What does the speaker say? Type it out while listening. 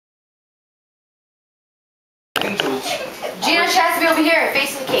Gina, she has to be over here,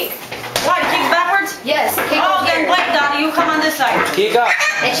 facing the cake. What, cake backwards? Yes, cake Oh, over then here. wait, Donnie, you come on this side. Kika.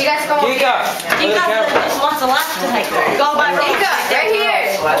 And she got to come over here. Kika just wants to laugh tonight. Go by Rose. Kika, right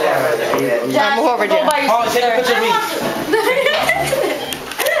here. Move over, Gina. Oh, take a picture of me.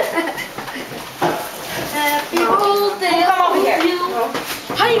 Happy birthday. Come over here.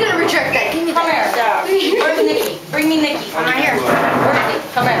 How are you going to retract that? Give me Come here. that. Where's Nikki? Bring me Nikki. I'm right here. Where's Nikki?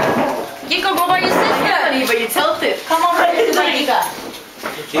 Come here. Kiko, go by your sister. But you tilted. Come over here to my Kika.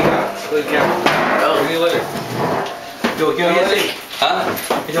 Kika, look at the camera. See you later. You okay with this? Huh?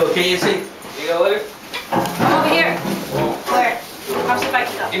 Is it okay, you see? See you later? Come over here. Where? Come sit by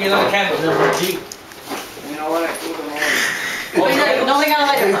Kika. Give me another candle. You know what? I think Nobody got a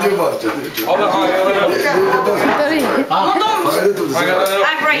lighter. Hold on,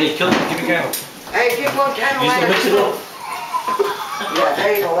 Act right. Give me a candle. Hey, give one candle lighter. Yeah,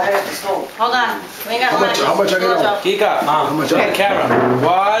 there you go, right at the stove. Hold on. We ain't got a lighter. How much I got? Kika, How much I the camera.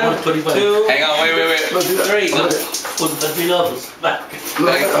 1, 2, Hang on, wait. 3.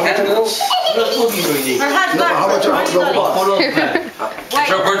 Her head's back. How much I got? It's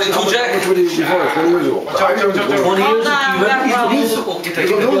your birthday too, Jack? Which one did you before? 20 years ago. 20 years? Hold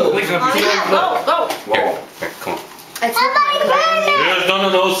on, we got Go. Here, come on. It's There's none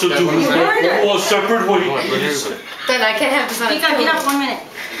of those to do. Oh, separate way. Then I can't have this on a Kika, get up 1 minute.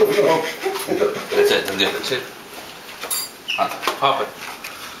 That's it. Pop it.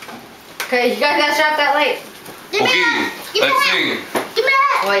 Okay, you guys gotta strap that light. Okay, let's sing.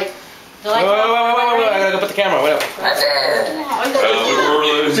 Wait. The light. Wait, I gotta go put the camera, whatever.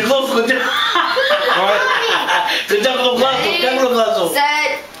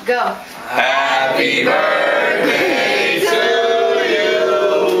 Set, go. Happy birthday to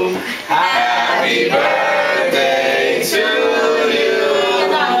you. Happy birthday to you.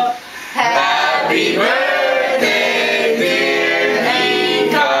 Happy birthday, dear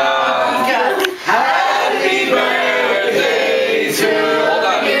Kika. Happy birthday to you. Hold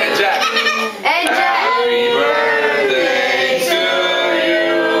on, and Jack. And Jack. Happy birthday to you.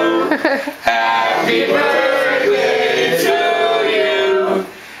 Happy birthday to you.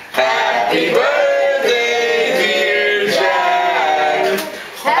 Happy birthday, dear Jack.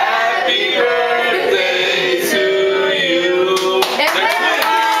 Happy birthday to you.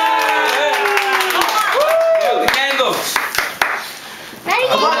 The candles.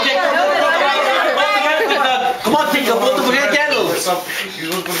 Come on, Kika, blow the fucking candles.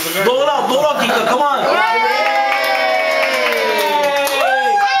 Blow it out, Kika, come on.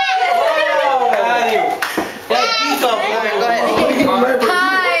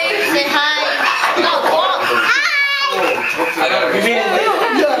 Hi. Say hi. No, walk. I gotta be Do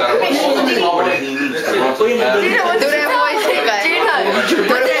that voice, Gina.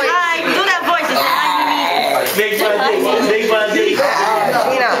 Hi. Do that voice. It's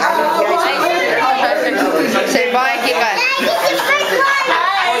Say bye, Kika.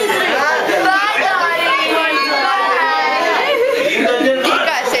 Bye, Donnie.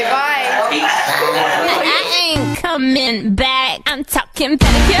 Kika, say bye. I ain't coming back. I'm talking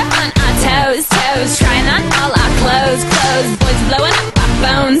pedicure on our toes, trying on all our clothes, boys blowing up our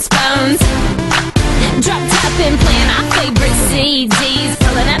phones. Drop top and playing our favorite CDs,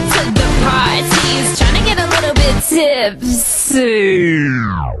 pulling up to the parties, trying to get a little bit tipsy.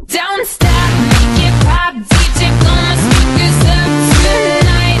 Don't stop, make it pop, DJ blow my speakers up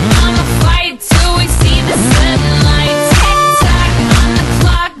tonight. I'ma fight till we see the sunlight. Tick-tock on the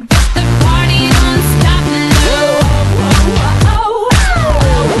clock, but the party don't stop, no.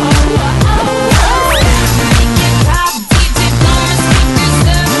 Make it pop, DJ blow my speakers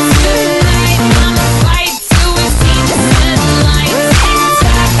up tonight. I'ma fight till we see the sunlight.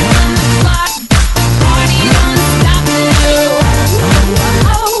 Tick-tock on the clock, but the party don't stop, no.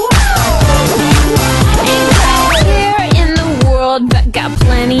 Ain't out here in the world, but got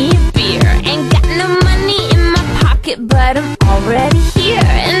plenty of beer. Ain't got no money in my pocket, but I'm already here.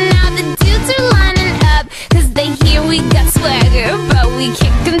 And now the dudes are lining up, cause they hear we got swagger. But we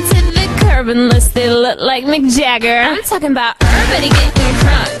kick them to the curb unless they look like Mick Jagger. I'm talking about everybody getting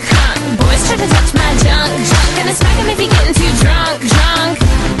crunk. Boys try to touch my junk. Gonna smack him if he getting too drunk.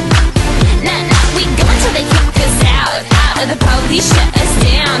 Nah, we go until they kick us out. The police shut us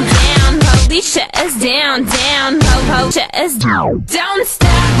down. Police shut us down. Po shut us down. Don't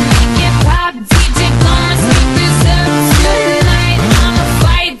stop, make it pop, DJ blow my speakers up tonight. I'ma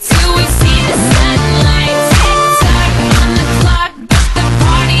fight till we see the sunlight. Tick-tock on the clock, but the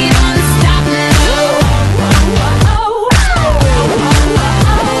party don't stop, no.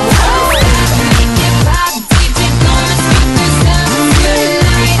 Make it pop, DJ blow my speakers up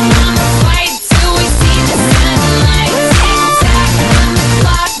tonight. I'ma fight till we see the sunlight.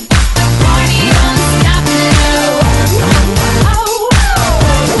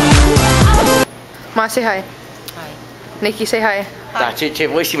 say hi. Hi. Nikki, say hi.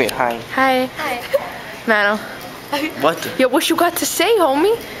 What she mean? Hi. Hi. Hi. Mano. What? Yo, what you got to say,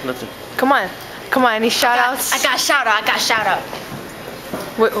 homie? Nothing. Come on. Come on, any shout outs? I got a shout out. I got a shout out.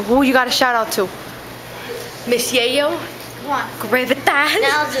 Who you got a shout out to? Miss Yayo.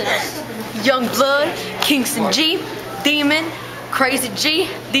 Gravitas. Young Blood. Kingston G. Demon. Crazy G.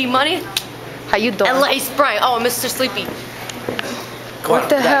 D Money. How you doing? And Lace Brian. Oh, and Mr. Sleepy. What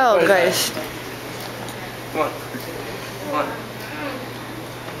the hell, guys? Come on. Come on.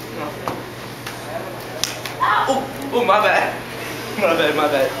 Oh, my bad. My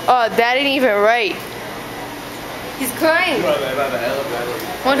bad. Oh, that ain't even right. He's crying. My bad.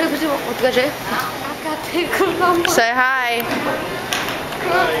 What did you say? Say hi.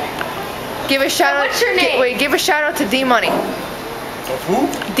 Give a shout out. What's your name? Wait, give a shout out to D Money. Who?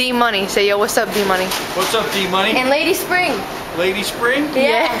 D Money. Say yo, what's up, D Money? What's up, D Money? And Lady Spring. Lady Spring?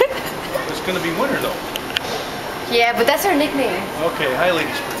 Yeah. It's gonna be winter though. Yeah, but that's her nickname. Okay, hi,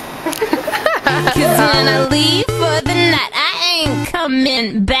 Lady Spring. Cause when I leave for the night, I ain't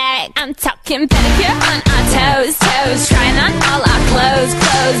coming back. I'm talking pedicure on our toes, trying on all our clothes,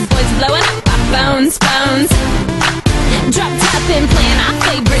 boys blowing up our phones. Drop top and playing our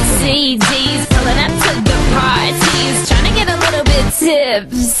favorite CDs, pulling up to the parties, trying to get a little bit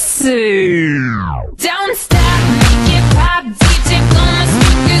tipsy. Don't stop.